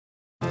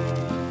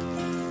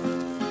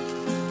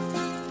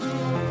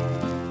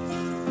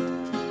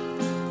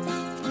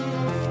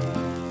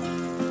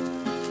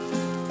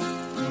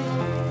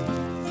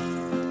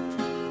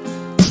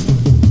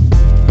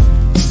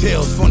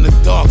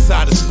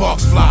outside the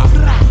sparks fly.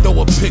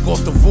 Throw a pig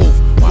off the roof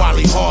while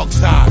he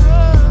hog-tied.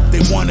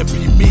 They wanna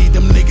be me,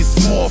 them niggas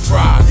small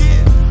fries.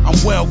 I'm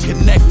well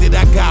connected,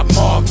 I got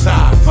mob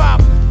ties.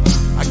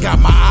 I got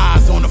my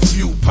eyes on a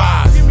few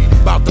pies.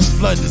 About to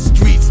flood the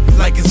streets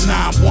like it's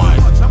 9-1.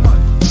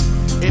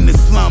 In the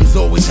slums,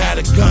 always had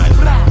a gun.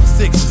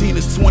 16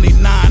 to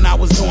 29, I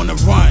was on the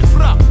run.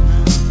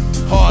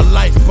 Hard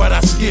life, but I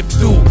skipped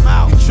through.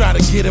 You try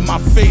to get in my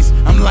face,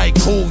 I'm like,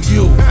 who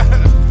you?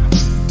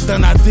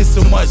 Then I did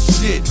so much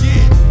shit.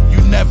 You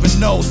never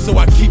know, so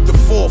I keep the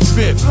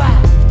 4/5.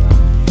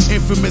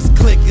 Infamous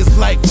click is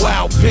like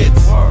wild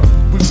pits.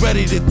 We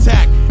ready to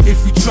attack if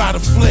you try to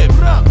flip.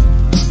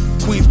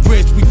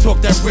 Queensbridge, we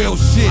talk that real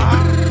shit.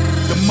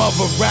 The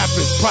mother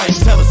rappers probably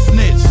tell a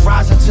snitch.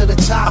 Rising to the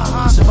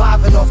top,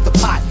 surviving off the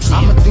pot.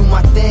 I'ma do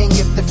my thing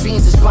if the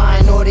fiends is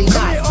buying or they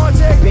not.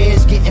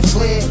 Bears getting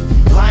flared,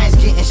 lions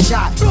getting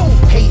shot.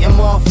 Hating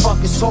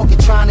motherfuckers talking,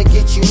 trying to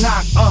get you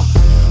knocked.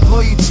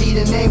 Loyalty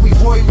to name, we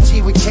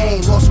royalty with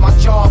Kane. Lost my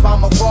job,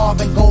 I'ma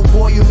rob and go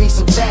boil me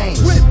some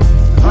things.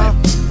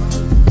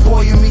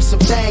 Boil me some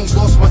things.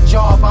 Lost my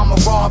job, I'ma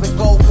rob and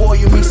go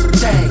boil me some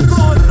things.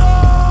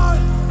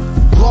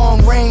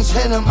 Long range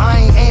hit him, I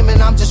ain't aiming,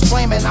 I'm just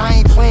flaming, I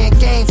ain't playing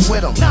games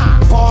with him.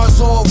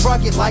 Bars all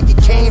rugged like it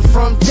came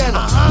from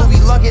denim. Louis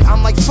Luggett,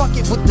 I'm like fuck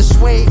it with the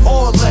suede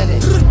or linen.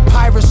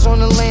 Pirates on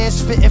the land,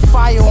 spitting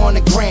fire on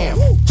the gram.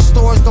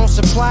 Stores don't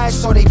supply it,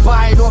 so they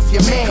buy it off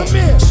your man.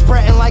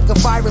 Spreading like a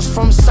virus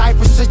from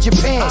Cyprus to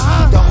Japan.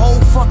 The whole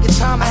fucking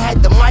time I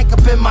had the mic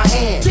up in my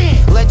hand.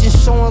 Legend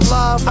showing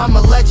love, I'm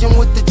a legend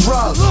with the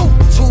drugs.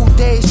 2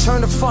 days,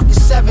 turn the fucking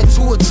 7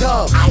 to a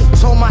dub.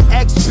 Told my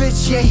ex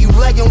bitch, yeah, you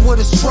legging with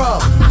a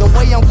scrub. The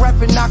way I'm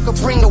reppin', I could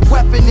bring a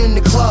weapon in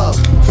the club.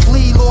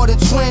 Flea, Lord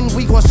and Twin,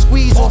 we gon'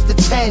 squeeze off the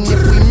 10.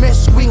 If we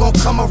miss, we gon'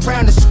 come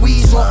around and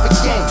squeeze off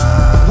again.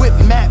 Whip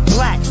matte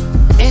black,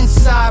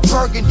 inside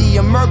burgundy,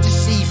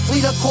 emergency.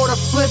 Fleet a quarter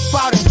flip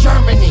out in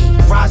Germany.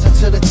 Rising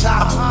to the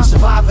top,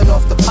 surviving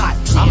off the pot.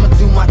 I'ma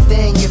do my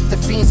thing if the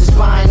fiends is